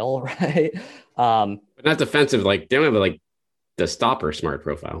profile, right? But not defensive. Like, they don't have like the stopper Smart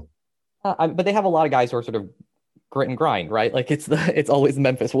profile. But they have a lot of guys who are sort of grit and grind, right? Like, it's always the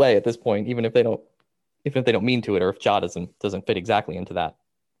Memphis way at this point, even if they don't mean to it, or if Ja doesn't fit exactly into that.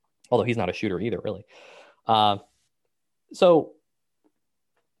 Although he's not a shooter either, really. So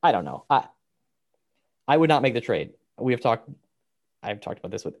I don't know. I would not make the trade. I've talked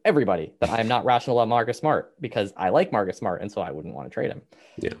about this with everybody, that I'm not rational about Marcus Smart, because I like Marcus Smart, and so I wouldn't want to trade him.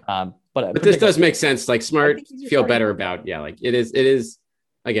 Yeah. But this does make sense. Like, Smart feel better about, like it is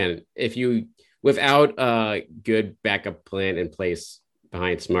again, if you without a good backup plan in place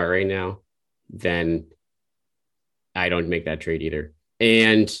behind Smart right now, then I don't make that trade either.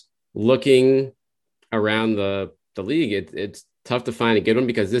 And looking around the league, it's tough to find a good one,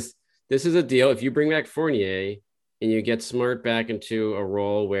 because this is a deal. If you bring back Fournier and you get Smart back into a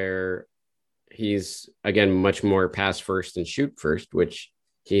role where he's, again, much more pass first and shoot first, which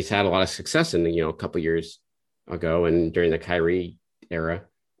he's had a lot of success in, a couple years ago and during the Kyrie era.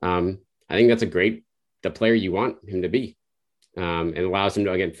 I think that's the player you want him to be, and allows him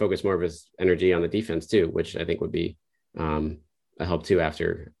to, again, focus more of his energy on the defense too, which I think would be a help too,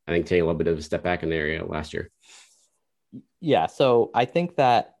 after I think taking a little bit of a step back in the area last year. Yeah. So I think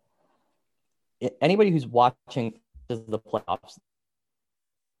that anybody who's watching the playoffs,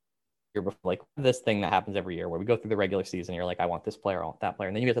 like this thing that happens every year where we go through the regular season, you're like, I want this player, I want that player.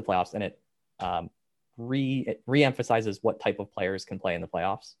 And then you get to the playoffs, and it re-emphasizes what type of players can play in the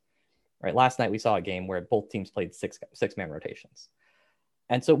playoffs. Right. Last night we saw a game where both teams played six-man rotations.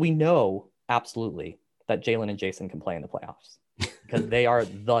 And so we know absolutely that Jalen and Jason can play in the playoffs, because they are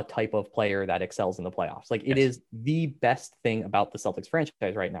the type of player that excels in the playoffs. Like, it is the best thing about the Celtics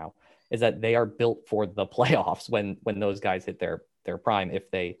franchise right now, is that they are built for the playoffs when those guys hit their prime, if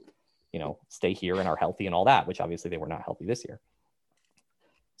they, stay here and are healthy and all that, which obviously they were not healthy this year.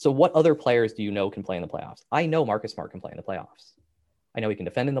 So what other players do you know can play in the playoffs? I know Marcus Smart can play in the playoffs. I know he can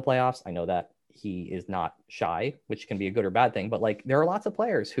defend in the playoffs. I know that he is not shy, which can be a good or bad thing, but like, there are lots of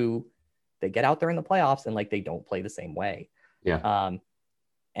players who they get out there in the playoffs and like, they don't play the same way. Yeah.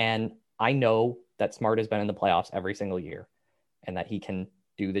 And I know that Smart has been in the playoffs every single year, and that he can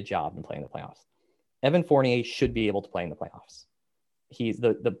do the job and play in the playoffs. Evan Fournier should be able to play in the playoffs. He's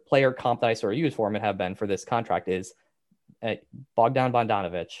the player comp that I sort of use for him and have been for this contract is Bogdan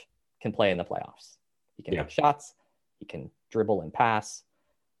Bogdanovic can play in the playoffs. He can make shots. He can dribble and pass.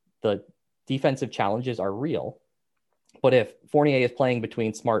 The defensive challenges are real. But if Fournier is playing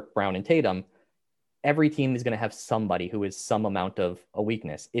between Smart, Brown, and Tatum, every team is going to have somebody who is some amount of a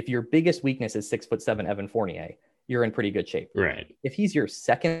weakness. If your biggest weakness is 6'7" Evan Fournier, you're in pretty good shape. Right. If he's your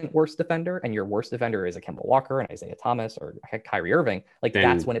second worst defender and your worst defender is a Kemba Walker and Isaiah Thomas or Kyrie Irving, like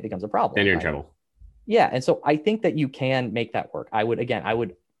that's when it becomes a problem. Then you're in trouble. Yeah. And so I think that you can make that work. I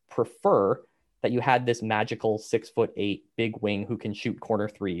would prefer that you had this magical 6'8" big wing who can shoot corner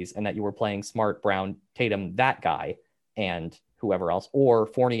threes and that you were playing Smart, Brown, Tatum, that guy, and whoever else, or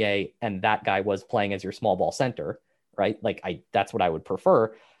Fournier and that guy was playing as your small ball center, right? Like that's what I would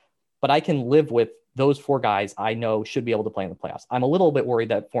prefer. But I can live with those four guys I know should be able to play in the playoffs. I'm a little bit worried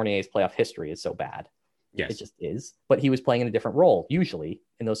that Fournier's playoff history is so bad. Yes. It just is. But he was playing in a different role, usually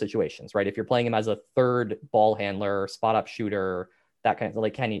in those situations, right? If you're playing him as a third ball handler, spot up shooter, that kind of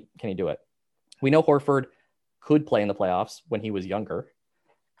like, can he do it? We know Horford could play in the playoffs when he was younger.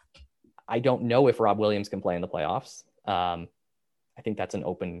 I don't know if Rob Williams can play in the playoffs. I think that's an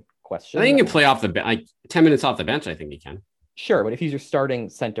open question. I think he can play off the bench, like 10 minutes off the bench. I think he can. Sure, but if he's your starting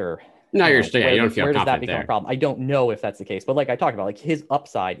center, you don't feel where does confident that become there. a problem? I don't know if that's the case, but like I talked about, like his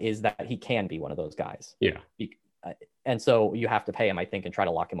upside is that he can be one of those guys. Yeah, and so you have to pay him, I think, and try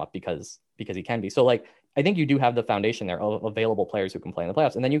to lock him up because he can be. So like I think you do have the foundation there of available players who can play in the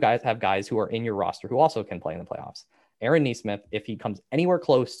playoffs, and then you guys have guys who are in your roster who also can play in the playoffs. Aaron Nesmith, if he comes anywhere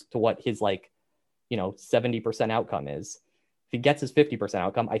close to what his 70% outcome is. If he gets his 50%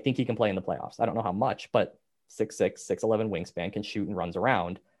 outcome, I think he can play in the playoffs. I don't know how much, but 6'6", 6'11" wingspan, can shoot and runs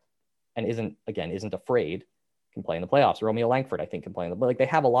around and isn't afraid, can play in the playoffs. Romeo Langford, I think, can play in the, like they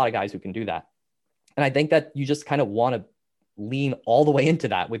have a lot of guys who can do that. And I think that you just kind of want to lean all the way into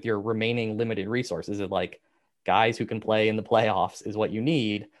that with your remaining limited resources of like guys who can play in the playoffs is what you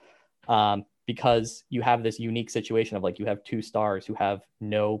need. Because you have this unique situation of like, you have two stars who have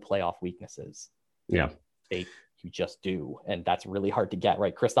no playoff weaknesses. Yeah. You just do. And that's really hard to get,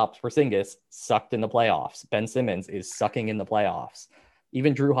 right? Kristaps Porzingis sucked in the playoffs. Ben Simmons is sucking in the playoffs.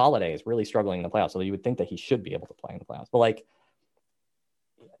 Even Drew Holiday is really struggling in the playoffs. So you would think that he should be able to play in the playoffs. But like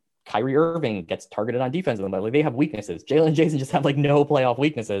Kyrie Irving gets targeted on defense. Like they have weaknesses. Jalen and Jason just have like no playoff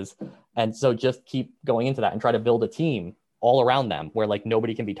weaknesses. And so just keep going into that and try to build a team all around them where like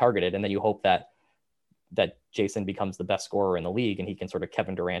nobody can be targeted. And then you hope that Jason becomes the best scorer in the league and he can sort of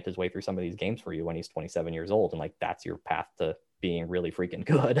Kevin Durant his way through some of these games for you when he's 27 years old. And like, that's your path to being really freaking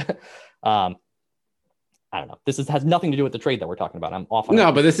good. I don't know. This has nothing to do with the trade that we're talking about. I'm off on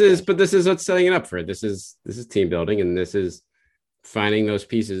but this is what's setting it up for it. This is team building, and this is finding those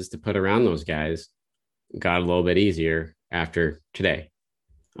pieces to put around those guys. Got a little bit easier after today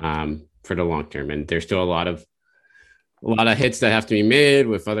for the long term. And there's still a lot of hits that have to be made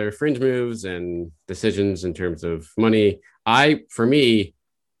with other fringe moves and decisions in terms of money. For me,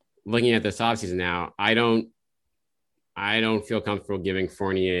 looking at this offseason now, I don't feel comfortable giving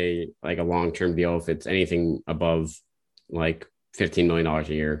Fournier like a long-term deal if it's anything above like $15 million a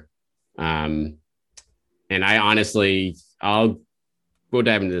year. And I honestly, we'll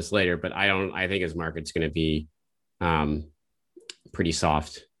dive into this later, but I think his market's going to be pretty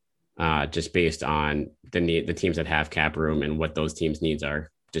soft. Just based on the teams that have cap room and what those teams' needs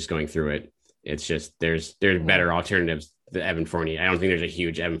are. Just going through it, it's just there's better alternatives than Evan Fournier. I don't think there's a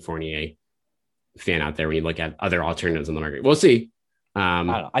huge Evan Fournier fan out there when you look at other alternatives on the market. We'll see. I don't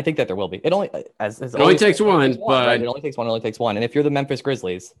know. I think that there will be. It only takes one, but right? It only takes one. And if you're the Memphis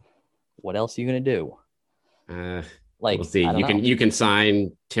Grizzlies, what else are you going to do? We'll see. You can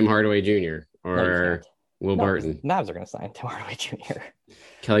sign Tim Hardaway Jr. or Will Barton. Mavs are going to sign Tim Hardaway Jr.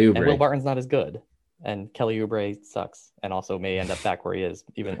 Kelly Oubre. And Will Barton's not as good. And Kelly Oubre sucks and also may end up back where he is.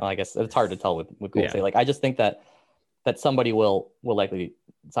 I guess it's hard to tell with Golden State. Like, I just think that somebody will likely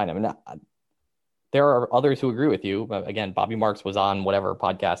sign him. And there are others who agree with you. But again, Bobby Marks was on whatever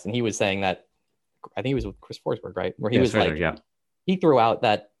podcast, and he was saying that, I think he was with Chris Forsberg, right? Where he was he threw out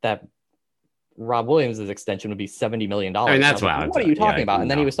that Rob Williams' extension would be $70 million. I mean, that's wild. What are you talking about?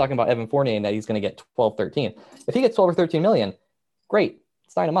 And then he was talking about Evan Fournier and that he's going to get 12, 13. If he gets 12 or 13 million, great.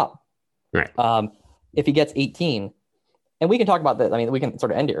 Sign him up. Right. If he gets 18, and we can talk about that. I mean, we can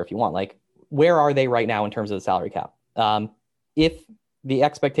sort of end here if you want. Like, where are they right now in terms of the salary cap? If the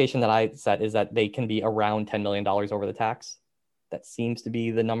expectation that I set is that they can be around $10 million over the tax, that seems to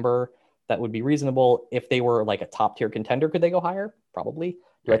be the number that would be reasonable. If they were like a top tier contender, could they go higher? Probably.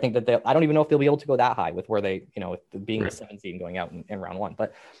 Do I think that I don't even know if they'll be able to go that high with where they, with being the 7th seed going out in round one.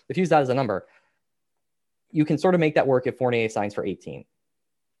 But if you use that as a number, you can sort of make that work if Fournier signs for 18.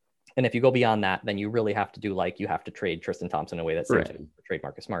 And if you go beyond that, then you really have to do you have to trade Tristan Thompson in a way that saves him, or trade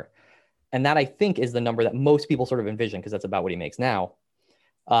Marcus Smart. And that, I think, is the number that most people sort of envision, because that's about what he makes now.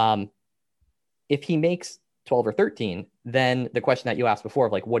 If he makes 12 or 13, then the question that you asked before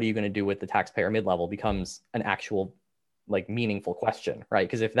of like, what are you going to do with the taxpayer mid-level becomes an actual like meaningful question, right?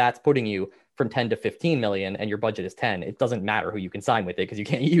 Because if that's putting you from 10 to 15 million and your budget is 10, it doesn't matter who you can sign with it because you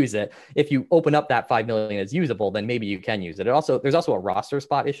can't use it. If you open up that 5 million as usable, then maybe you can use it. There's also a roster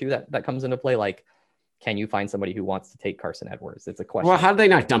spot issue that comes into play. Like, can you find somebody who wants to take Carson Edwards? It's a question. Well, how did they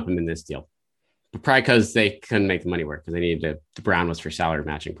not dump him in this deal? Probably because they couldn't make the money work, because they needed the Brown was for salary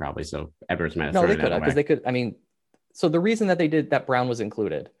matching probably. So Edwards might have no, they could have, because they could. I mean, so the reason that they did that Brown was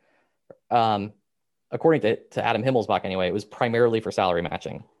included, according to Adam Himmelsbach anyway, it was primarily for salary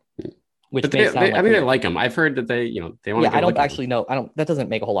matching. Which I think they like him. I've heard that they want to. Yeah, I don't actually know. That doesn't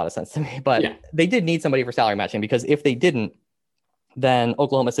make a whole lot of sense to me. But they did need somebody for salary matching, because if they didn't, then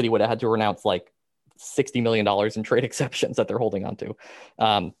Oklahoma City would have had to renounce like $60 million in trade exceptions that they're holding on to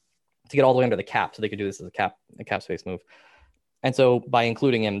get all the way under the cap, so they could do this as a cap space move. And so by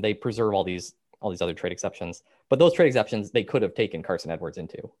including him, they preserve all these other trade exceptions. But those trade exceptions, they could have taken Carson Edwards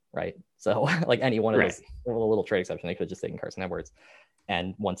into, right? So like any one of those little trade exception, they could have just taken Carson Edwards.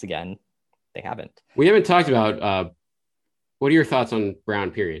 And once again, they haven't. We haven't talked about what are your thoughts on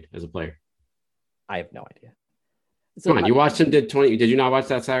Brown, period, as a player? I have no idea. Come on, you watched him did you not watch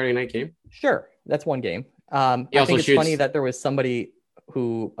that Saturday night game? Sure. That's one game. I think it's funny that there was somebody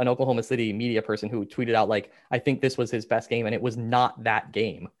an Oklahoma City media person who tweeted out like, I think this was his best game. And it was not that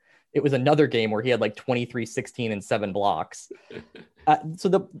game. It was another game where he had like 23, 16 and 7 blocks.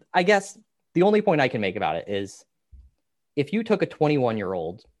 I guess the only point I can make about it is if you took a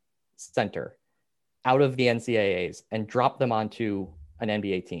 21-year-old center out of the NCAAs and dropped them onto an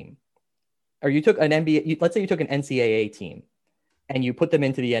NBA team, or you took an NBA, let's say you took an NCAA team and you put them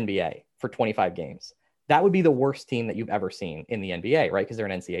into the NBA for 25 games, that would be the worst team that you've ever seen in the NBA, right? Because they're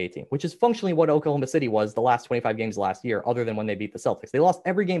an NCAA team, which is functionally what Oklahoma City was the last 25 games last year, other than when they beat the Celtics. They lost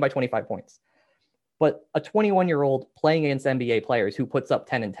every game by 25 points. But a 21-year-old playing against NBA players who puts up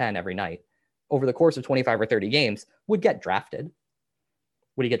 10 and 10 every night over the course of 25 or 30 games would get drafted.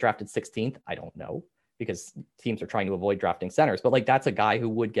 Would he get drafted 16th? I don't know, because teams are trying to avoid drafting centers. But like, that's a guy who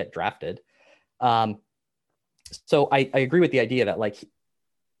would get drafted. So I agree with the idea that like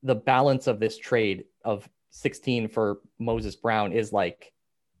the balance of this trade of 16 for Moses Brown is like,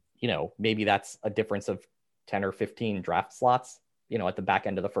 maybe that's a difference of 10 or 15 draft slots, at the back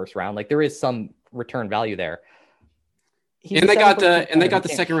end of the first round. Like there is some return value there. They got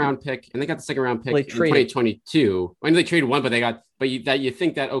the second round pick in 2022. I mean, they traded one, but you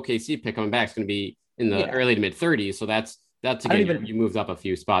think that OKC pick coming back is going to be in the early to mid 30s. So that's again, you moved up a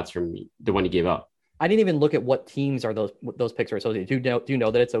few spots from the one you gave up. I didn't even look at what teams are those picks are associated. Do you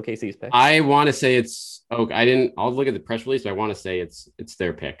know that it's OKC's pick? I want to say it's I didn't. I'll look at the press release, but I want to say it's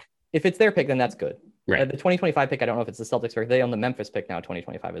their pick. If it's their pick, then that's good. Right. The 2025 pick, I don't know if it's the Celtics pick. They own the Memphis pick now,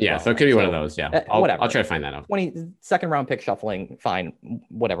 2025 as well. Yeah, so it could be one of those. Yeah, whatever. I'll try to find that out. 22nd round pick shuffling, fine,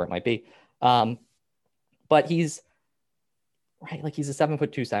 whatever it might be. But he's right. Like he's a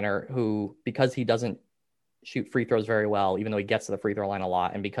 7'2" center who, because he doesn't shoot free throws very well, even though he gets to the free throw line a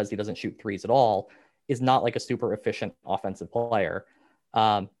lot, and because he doesn't shoot threes at all, is not like a super efficient offensive player.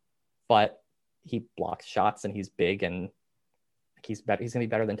 But he blocks shots and he's big and he's better. He's going to be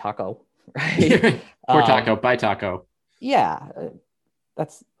better than Taco, right? Poor Taco. Bye, Taco. Yeah,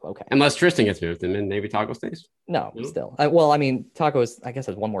 that's okay. Unless Tristan gets moved and then maybe Taco stays. No, still. Well, I mean, Taco has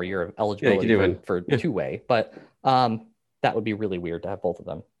one more year of eligibility for two-way, but that would be really weird to have both of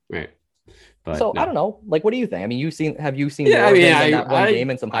them. Right. But so no. I don't know. Like, what do you think? I mean, have you seen more that one game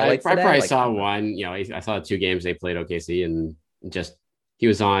and some highlights? I probably saw one. I saw the 2 games they played OKC, and just he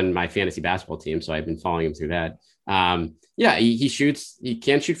was on my fantasy basketball team, so I've been following him through that. He shoots. He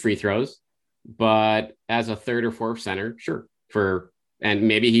can't shoot free throws, but as a third or fourth center, sure. And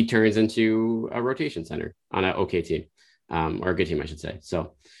maybe he turns into a rotation center on an okay team, or a good team, I should say.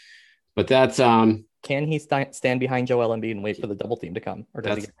 So, but that's Can he stand behind Joel Embiid and wait for the double team to come, or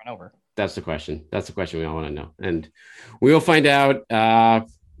does he get run over? That's the question. That's the question we all want to know, and we will find out.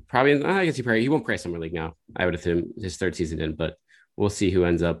 Probably, I guess he won't play Summer League now. I would assume his 3rd season in, but we'll see who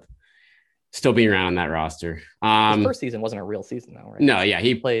ends up still being around on that roster. His first season wasn't a real season, though, right? No, yeah,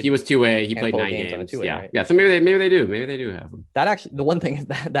 he was 2A. He played 9 games. Yeah, right? Yeah. So maybe they do have him. That actually, the one thing is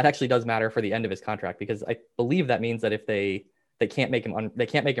that actually does matter for the end of his contract, because I believe that means that if they can't make him they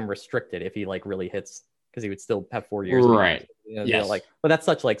can't make him restricted if he like really hits, because he would still have 4 years. Right. Yes. But that's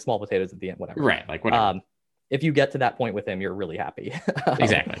such like small potatoes at the end, whatever. Right. Like whatever. If you get to that point with him, you're really happy.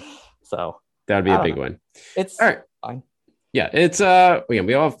 Exactly. So that would be a big one. It's all right. Fine. Yeah. It's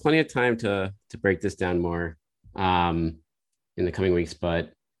we all have plenty of time to break this down more in the coming weeks,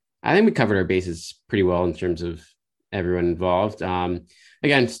 but I think we covered our bases pretty well in terms of everyone involved.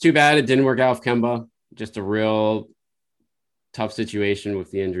 Again, it's too bad it didn't work out with Kemba. Just a real tough situation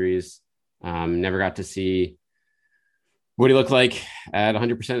with the injuries. Never got to see what he looked like at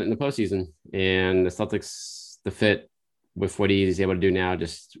 100% in the postseason. And the Celtics, the fit with what he's able to do now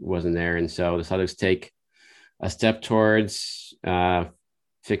just wasn't there. And so the Celtics take a step towards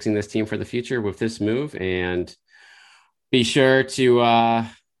fixing this team for the future with this move. And be sure to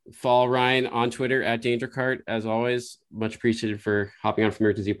follow Ryan on Twitter at DangerCart, as always. Much appreciated for hopping on from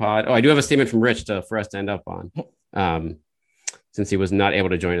Emergency Pod. Oh, I do have a statement from Rich for us to end up on. Since he was not able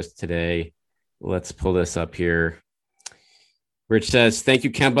to join us today, let's pull this up here. Rich says, thank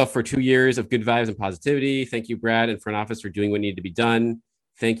you, Kemba, for 2 years of good vibes and positivity. Thank you, Brad and front office, for doing what needed to be done.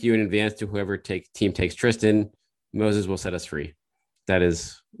 Thank you in advance to whoever team takes Tristan. Moses will set us free. That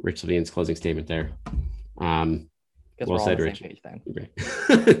is Rich Levine's closing statement there. Guess well we're all said, on the Rich. same page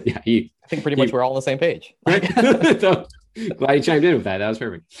then. Yeah, I think pretty much we're all on the same page. Right? So, glad you chimed in with that. That was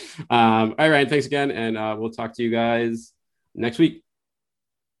perfect. All right, Ryan, thanks again. And we'll talk to you guys next week.